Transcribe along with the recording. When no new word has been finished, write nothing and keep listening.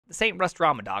this ain't Rust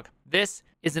drama, dog. This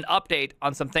is an update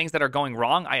on some things that are going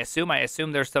wrong. I assume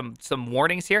there's some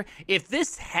warnings here. If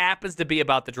this happens to be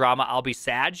about the drama, I'll be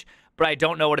sad, but I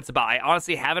don't know what it's about. I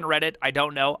honestly haven't read it. I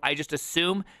don't know. I just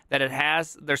assume that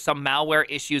there's some malware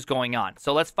issues going on.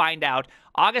 So let's find out.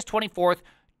 August 24th,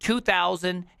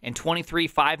 2023,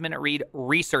 5-minute read,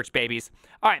 research, babies.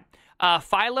 All right.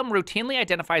 Phylum routinely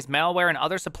identifies malware and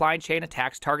other supply chain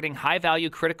attacks targeting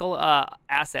high-value critical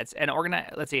assets and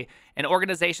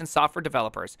organization software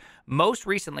developers. Most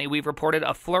recently, we've reported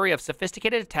a flurry of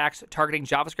sophisticated attacks targeting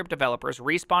JavaScript developers,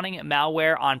 respawning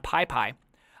malware on PyPy,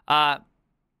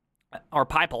 or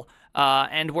Pipel,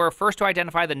 and were first to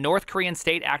identify the North Korean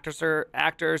state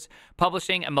actors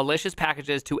publishing malicious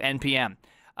packages to NPM.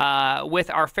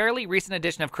 With our fairly recent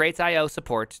addition of Crates.io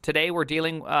support, today we're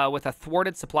dealing with a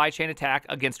thwarted supply chain attack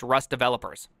against Rust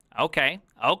developers. Okay.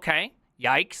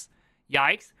 Yikes.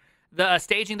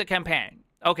 Staging the campaign.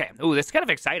 Okay. Ooh, this is kind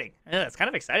of exciting. It's kind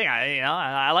of exciting.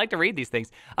 I like to read these things.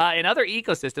 In other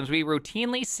ecosystems, we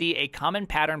routinely see a common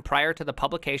pattern prior to the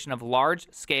publication of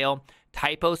large-scale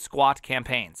typo squat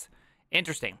campaigns.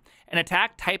 Interesting. An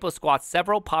attack typo squats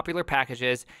several popular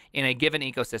packages in a given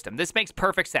ecosystem. This makes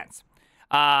perfect sense.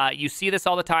 You see this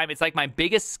all the time. It's like my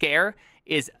biggest scare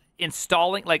is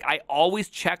installing, like I always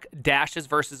check dashes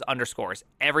versus underscores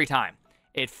every time.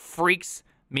 It freaks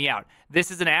me out.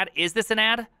 This is an ad. Is this an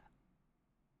ad?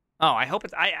 Oh, I hope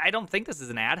it's, I don't think this is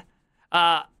an ad.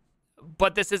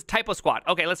 But this is typo squat.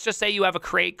 Okay, let's just say you have a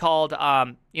crate called,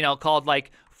 called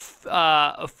like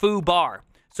foo bar.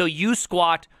 So you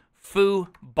squat foo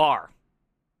bar,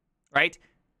 right?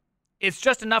 It's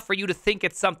just enough for you to think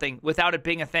it's something without it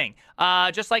being a thing.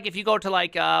 Just like if you go to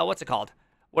like, what's it called?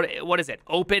 What is it?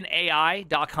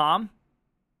 OpenAI.com?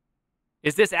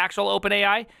 Is this actual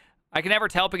OpenAI? I can never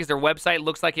tell because their website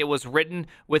looks like it was written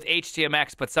with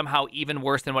HTMX, but somehow even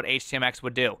worse than what HTMX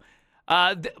would do.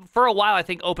 For a while, I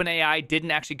think OpenAI didn't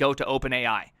actually go to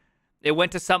OpenAI. It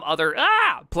went to some other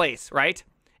place, right?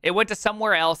 It went to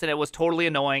somewhere else, and it was totally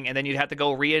annoying, and then you'd have to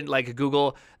go read, like,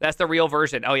 Google. That's the real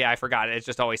version. Oh, yeah, I forgot it. It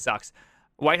just always sucks.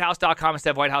 Whitehouse.com instead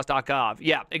of whitehouse.gov.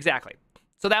 Yeah, exactly.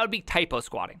 So that would be typo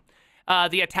squatting.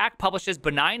 The attack publishes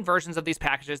benign versions of these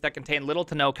packages that contain little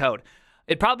to no code.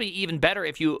 It'd probably be even better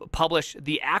if you publish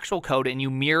the actual code and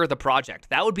you mirror the project.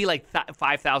 That would be like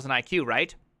 5,000 IQ,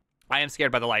 right? I am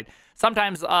scared by the light.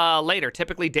 Sometimes later,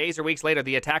 typically days or weeks later,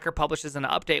 the attacker publishes an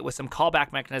update with some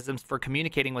callback mechanisms for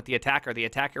communicating with the attacker. The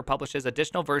attacker publishes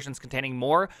additional versions containing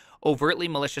more overtly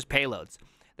malicious payloads.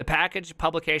 The package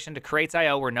publication to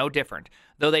Crates.io were no different,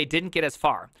 though they didn't get as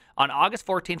far. On August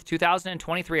 14th,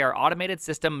 2023, our automated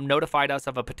system notified us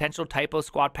of a potential typo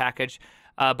squat package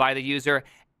by the user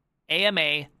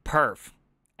AMA Perf.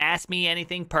 Ask me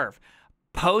anything perf.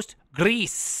 Post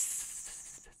Greece.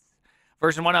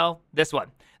 Version 1.0, this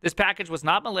one. This package was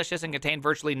not malicious and contained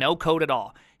virtually no code at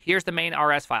all. Here's the main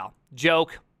RS file.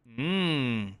 Joke.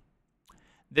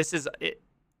 This is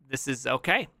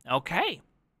okay. Okay.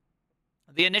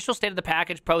 The initial state of the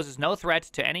package poses no threat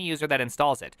to any user that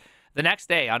installs it. The next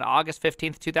day, on August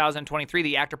 15th, 2023,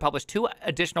 the actor published 2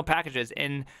 additional packages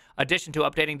in addition to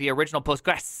updating the original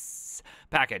Postgres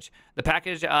package. The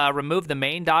package removed the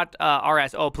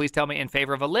main.rs. Oh, please tell me in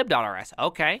favor of a lib.rs.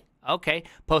 Okay.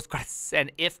 Postgres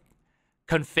and if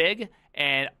config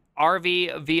and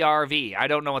rvvrv. I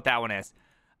don't know what that one is.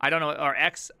 I don't know, or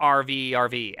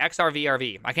xrvrv.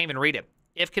 xrvrv. I can't even read it.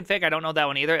 If config, I don't know that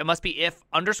one either. It must be if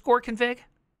underscore config,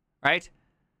 right?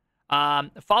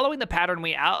 Following the pattern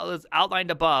we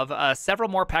outlined above, several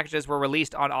more packages were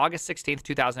released on August 16th,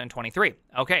 2023.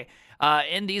 Okay,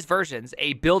 in these versions,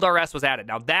 a build.rs was added.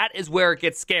 Now, that is where it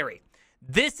gets scary.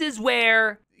 This is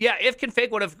where, yeah, if config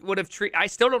would have treated, I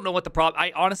still don't know what the problem,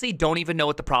 I honestly don't even know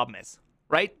what the problem is,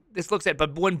 right? This looks at,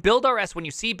 but when build.rs, when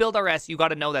you see build.rs, you got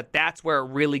to know that that's where it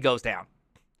really goes down.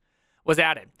 Was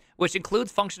added, which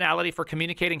includes functionality for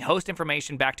communicating host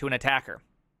information back to an attacker.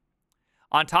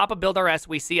 On top of build.rs,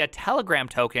 we see a Telegram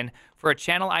token for a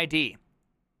channel ID.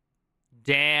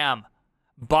 Damn.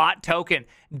 Bot token.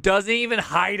 Doesn't even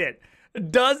hide it.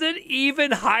 Doesn't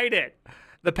even hide it.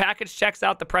 The package checks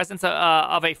out the presence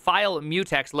of a file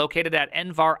mutex located at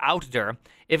nvar outdir.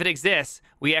 If it exists,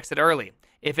 we exit early.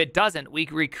 If it doesn't, we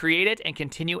recreate it and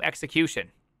continue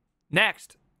execution.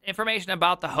 Next, information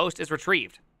about the host is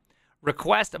retrieved.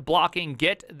 Request blocking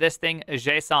get this thing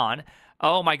JSON.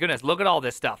 Oh my goodness, look at all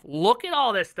this stuff. Look at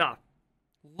all this stuff.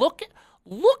 Look,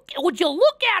 would you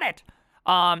look at it?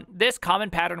 This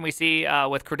common pattern we see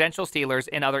with credential stealers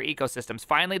in other ecosystems.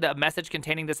 Finally, the message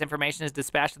containing this information is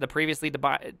dispatched to the previously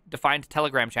defined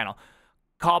Telegram channel.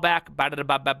 Callback,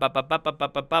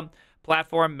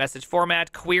 platform, message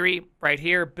format, query right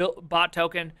here, bot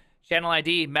token, channel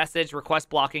ID, message, request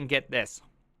blocking. Get this.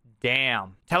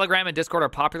 Damn. Telegram and Discord are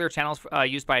popular channels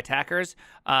used by attackers.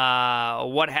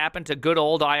 What happened to good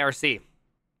old IRC?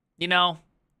 You know,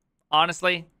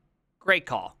 honestly, great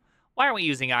call. Why aren't we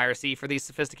using IRC for these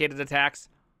sophisticated attacks?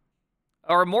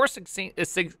 Or more succinctly,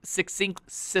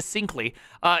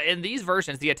 in these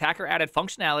versions, the attacker added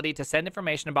functionality to send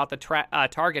information about the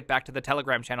target back to the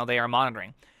Telegram channel they are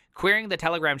monitoring. Querying the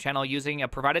Telegram channel using a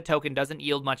provided token doesn't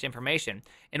yield much information,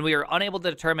 and we are unable to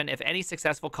determine if any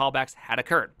successful callbacks had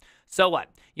occurred. So what?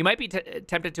 You might be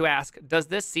tempted to ask, does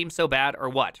this seem so bad or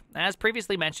what? As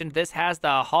previously mentioned, this has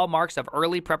the hallmarks of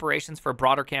early preparations for a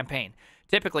broader campaign.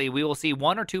 Typically, we will see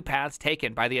one or two paths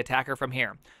taken by the attacker from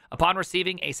here. Upon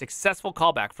receiving a successful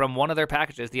callback from one of their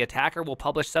packages, the attacker will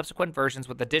publish subsequent versions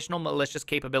with additional malicious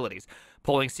capabilities,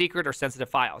 pulling secret or sensitive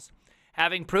files.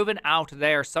 Having proven out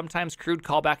their sometimes crude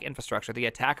callback infrastructure, the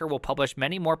attacker will publish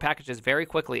many more packages very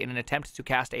quickly in an attempt to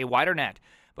cast a wider net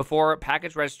before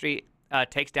package registry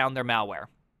takes down their malware.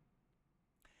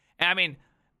 And I mean,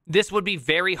 this would be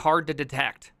very hard to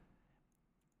detect.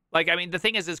 Like, I mean, the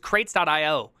thing is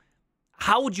crates.io.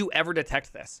 How would you ever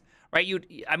detect this? Right?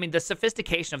 I mean, the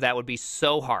sophistication of that would be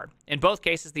so hard. In both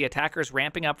cases, the attacker is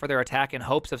ramping up for their attack in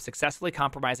hopes of successfully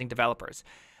compromising developers.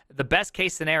 The best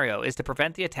case scenario is to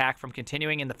prevent the attack from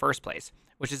continuing in the first place,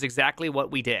 which is exactly what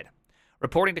we did.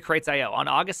 Reporting to Crates.io, on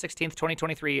August 16th,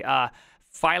 2023,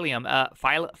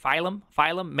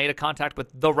 Phylum made a contact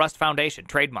with the Rust Foundation,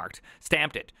 trademarked,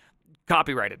 stamped it,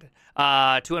 copyrighted,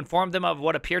 to inform them of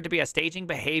what appeared to be a staging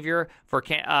behavior for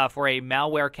a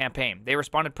malware campaign. They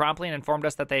responded promptly and informed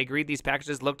us that they agreed these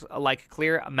packages looked like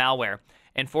clear malware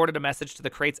and forwarded a message to the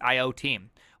Crates.io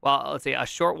team. Well, let's see, a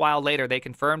short while later, they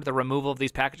confirmed the removal of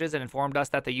these packages and informed us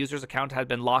that the user's account had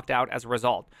been locked out as a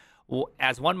result.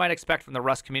 As one might expect from the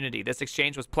Rust community, this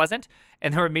exchange was pleasant,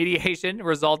 and the remediation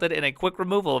resulted in a quick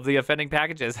removal of the offending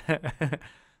packages.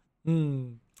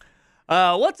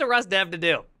 What's a Rust dev to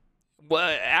do?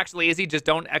 Well, actually easy, just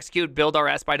don't execute build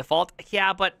RS by default.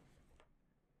 Yeah, but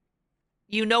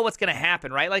you know what's going to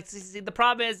happen, right? Like, see, the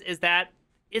problem is that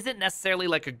isn't necessarily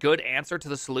like a good answer to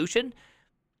the solution.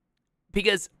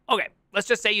 Because, okay, let's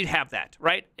just say you have that,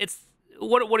 right?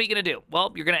 What are you going to do?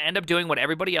 Well, you're going to end up doing what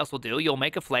everybody else will do. You'll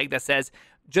make a flag that says,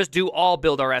 just do all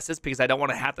build RSs because I don't want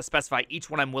to have to specify each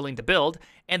one I'm willing to build,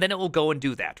 and then it will go and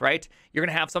do that, right? You're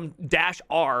going to have some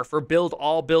 -R for build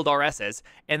all build RSs,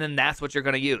 and then that's what you're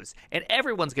going to use. And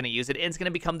everyone's going to use it, and it's going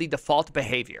to become the default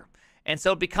behavior. And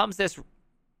so it becomes this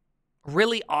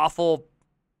really awful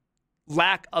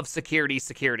lack of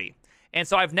security. And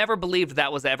so I've never believed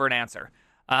that was ever an answer.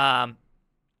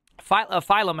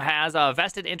 Phylum has a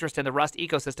vested interest in the Rust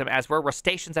ecosystem as we're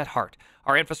Rustaceans at heart.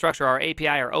 Our infrastructure, our API,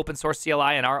 our open source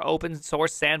CLI, and our open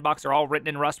source Sandbox are all written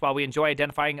in Rust. While we enjoy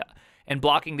identifying and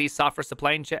blocking these software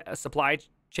supply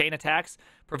chain attacks,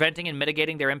 preventing and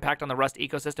mitigating their impact on the Rust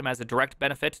ecosystem has a direct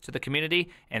benefit to the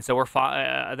community, and so we're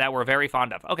very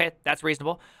fond of. Okay, that's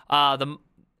reasonable.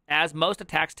 As most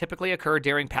attacks typically occur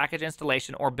during package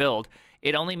installation or build,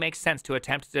 it only makes sense to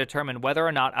attempt to determine whether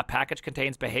or not a package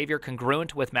contains behavior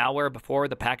congruent with malware before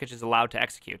the package is allowed to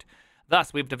execute.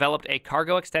 Thus, we've developed a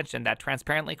cargo extension that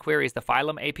transparently queries the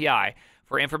Phylum API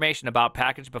for information about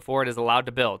package before it is allowed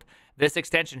to build. This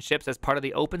extension ships as part of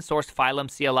the open source Phylum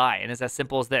CLI and is as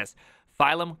simple as this: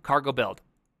 Phylum cargo build.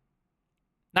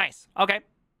 Nice. Okay.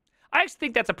 I actually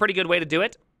think that's a pretty good way to do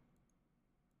it.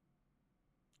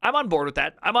 I'm on board with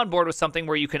that. I'm on board with something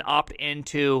where you can opt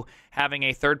into having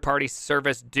a third-party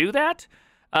service do that.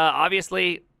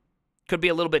 Obviously, could be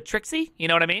a little bit tricksy. You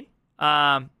know what I mean?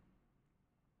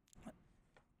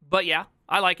 But yeah,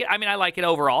 I like it. I mean, I like it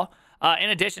overall.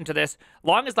 In addition to this,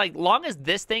 long as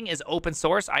this thing is open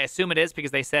source, I assume it is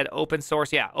because they said open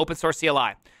source. Yeah, open source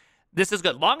CLI. This is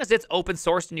good. Long as it's open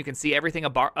sourced and you can see everything a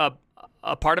part of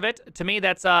it. To me,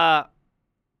 that's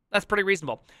pretty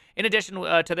reasonable. In addition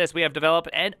to this, we have developed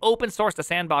and open sourced a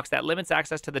sandbox that limits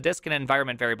access to the disk and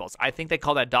environment variables. I think they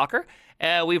call that Docker.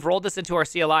 We've rolled this into our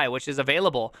CLI, which is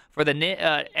available for the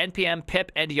npm, pip,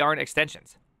 and yarn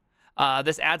extensions.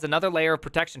 This adds another layer of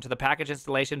protection to the package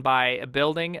installation by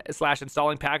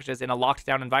building/installing packages in a locked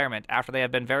down environment after they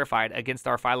have been verified against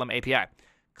our Phylum API.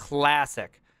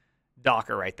 Classic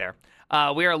Docker right there.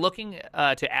 We are looking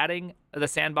to adding the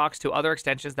sandbox to other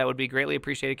extensions that would be greatly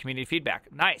appreciated community feedback.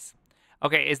 Nice.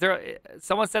 Okay,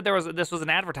 someone said this was an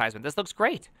advertisement. This looks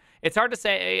great. It's hard to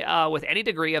say with any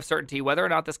degree of certainty whether or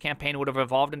not this campaign would have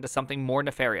evolved into something more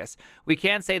nefarious. We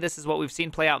can say this is what we've seen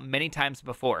play out many times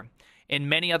before in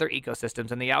many other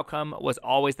ecosystems, and the outcome was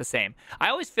always the same. I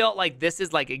always felt like this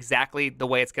is like exactly the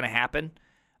way it's going to happen.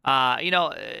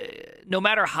 No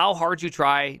matter how hard you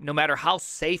try, no matter how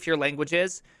safe your language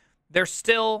is, there's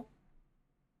still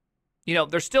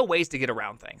ways to get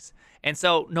around things. And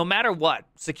so no matter what,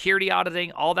 security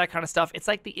auditing, all that kind of stuff, it's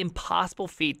like the impossible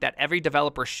feat that every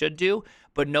developer should do,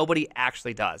 but nobody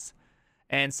actually does.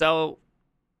 And so,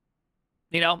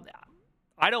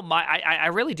 I don't mind. I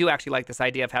really do actually like this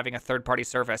idea of having a third-party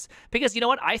service, because you know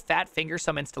what? I fat finger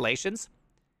some installations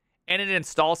and it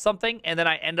installs something, and then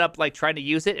I end up like trying to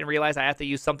use it and realize I have to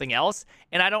use something else.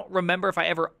 And I don't remember if I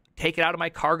ever take it out of my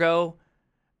cargo,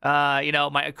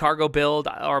 my cargo build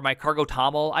or my cargo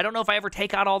toml. I don't know if I ever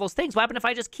take out all those things. What happen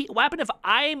if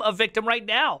I'm a victim right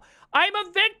now? I'm a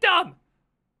victim.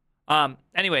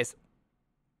 Anyways,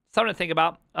 something to think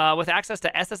about. With access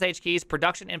to SSH keys,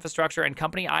 production infrastructure, and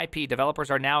company IP, developers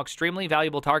are now extremely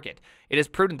valuable target. It is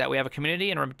prudent that we have a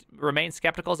community and remain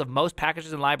skeptical of most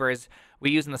packages and libraries we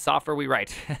use in the software we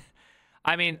write.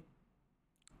 I mean,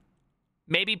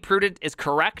 maybe prudent is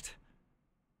correct,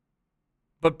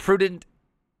 but prudent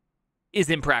is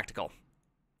impractical.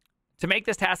 To make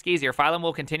this task easier, Phylum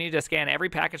will continue to scan every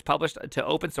package published to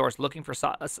open source, looking for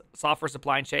software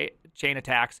supply chain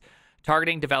attacks,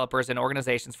 targeting developers and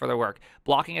organizations for their work,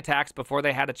 blocking attacks before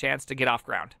they had a chance to get off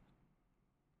ground.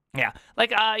 Yeah,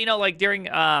 during,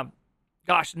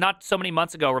 not so many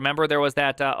months ago, remember there was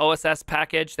that OSS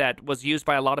package that was used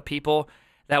by a lot of people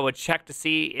that would check to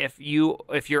see if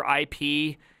your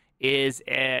IP is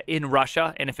in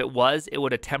Russia, and if it was, it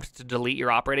would attempt to delete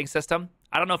your operating system.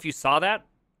 I don't know if you saw that,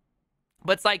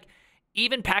 but it's like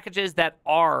even packages that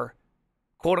are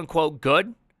quote-unquote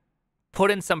good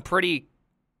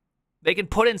they can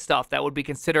put in stuff that would be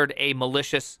considered a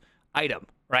malicious item,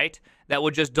 right? That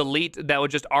would just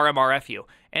RMRF you.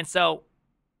 And so,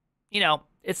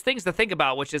 it's things to think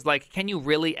about, which is like, can you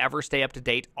really ever stay up to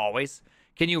date always?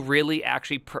 Can you really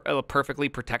actually perfectly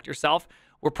protect yourself?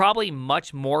 We're probably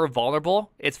much more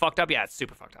vulnerable. It's fucked up. Yeah, it's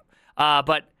super fucked up.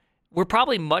 But we're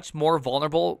probably much more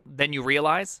vulnerable than you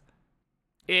realize.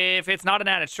 If it's not an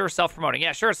ad, it's sure self-promoting.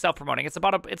 Yeah, sure, it's self-promoting. It's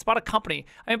about a company.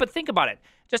 I mean, but think about it.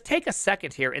 Just take a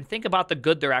second here and think about the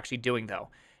good they're actually doing, though.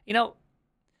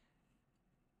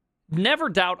 Never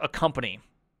doubt a company.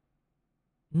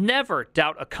 Never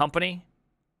doubt a company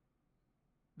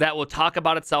that will talk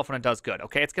about itself when it does good,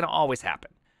 okay? It's going to always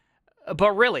happen.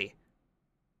 But really,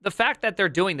 the fact that they're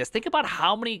doing this, think about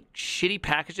how many shitty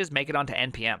packages make it onto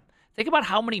NPM. Think about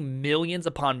how many millions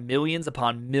upon millions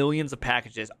upon millions of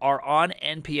packages are on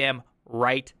NPM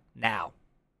right now,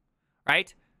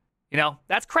 right?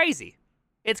 That's crazy.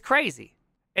 It's crazy.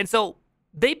 And so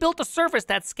they built a service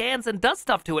that scans and does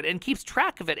stuff to it and keeps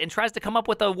track of it and tries to come up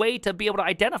with a way to be able to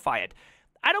identify it.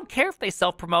 I don't care if they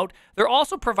self-promote. They're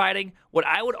also providing what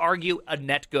I would argue a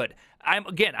net good.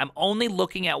 I'm only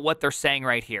looking at what they're saying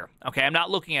right here. Okay, I'm not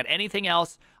looking at anything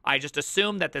else. I just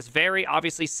assume that this very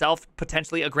obviously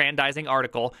potentially aggrandizing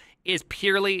article is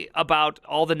purely about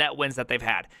all the net wins that they've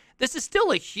had. This is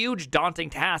still a huge,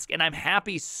 daunting task, and I'm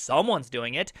happy someone's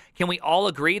doing it. Can we all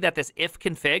agree that this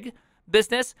ifconfig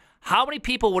business, how many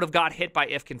people would have got hit by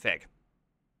ifconfig?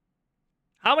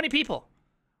 How many people?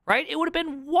 Right? It would have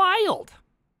been wild.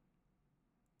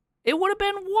 It would have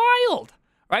been wild,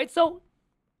 right? So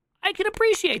I can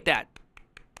appreciate that.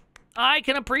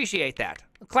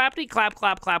 Clappity, clap,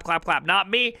 clap, clap, clap, clap. Not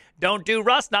me. Don't do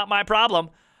Rust. Not my problem.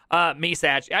 Me,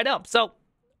 Sag. I know. So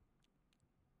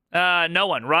no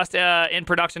one. Rust in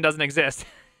production doesn't exist.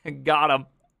 Got him.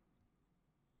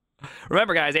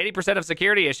 Remember, guys, 80% of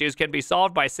security issues can be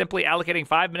solved by simply allocating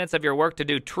 5 minutes of your work to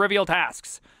do trivial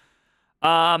tasks.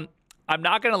 I'm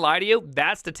not going to lie to you.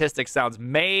 That statistic sounds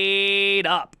made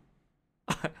up.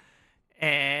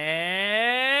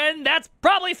 And that's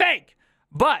probably fake.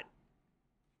 But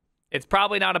it's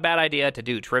probably not a bad idea to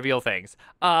do trivial things.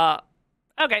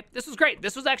 Okay, this was great.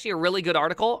 This was actually a really good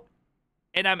article.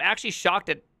 And I'm actually shocked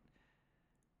at,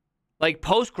 like,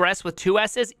 Postgres with 2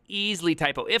 S's, easily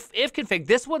typo. Ifconfig,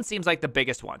 this one seems like the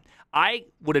biggest one. I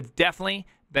would have definitely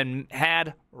been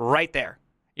had right there.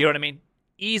 You know what I mean?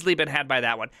 Easily been had by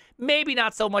that one. Maybe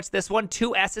not so much this one.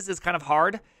 2 S's is kind of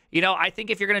hard. I think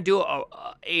if you're going to do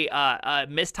a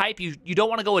mistype, you don't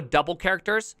want to go with double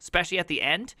characters, especially at the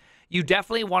end. You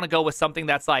definitely want to go with something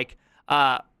that's like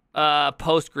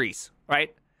Postgres,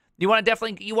 right? You want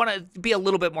to be a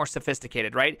little bit more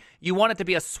sophisticated, right? You want it to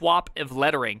be a swap of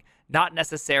lettering, not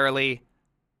necessarily,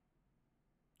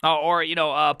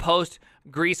 Postgres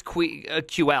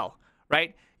QL,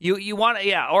 right? You want,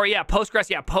 Postgres,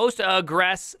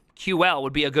 Postgres QL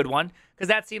would be a good one, because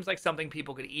that seems like something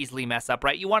people could easily mess up,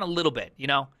 right? You want a little bit,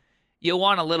 You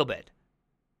want a little bit.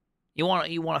 You want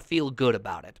to feel good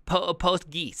about it. Post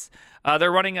Geese.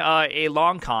 They're running a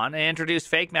long con and introduce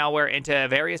fake malware into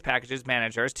various packages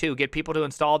managers. 2, get people to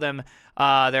install them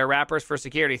their wrappers for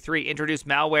security. 3, introduce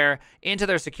malware into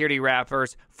their security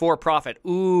wrappers for profit.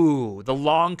 Ooh, the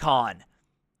long con.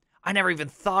 I never even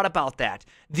thought about that.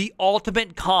 The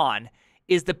ultimate con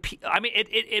is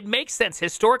it makes sense.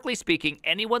 Historically speaking,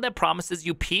 anyone that promises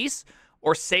you peace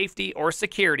or safety or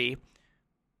security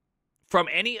from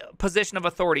any position of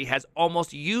authority has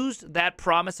almost used that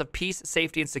promise of peace,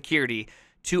 safety, and security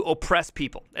to oppress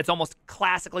people. It's almost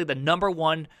classically the number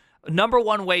one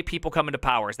way people come into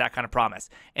power is that kind of promise.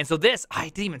 And so this, I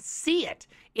didn't even see it.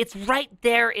 It's right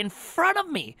there in front of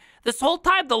me. This whole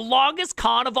time, the longest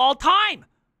con of all time.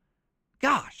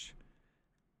 Gosh.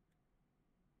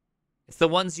 It's the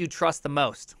ones you trust the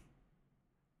most.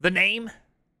 The name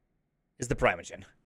is the Primogen.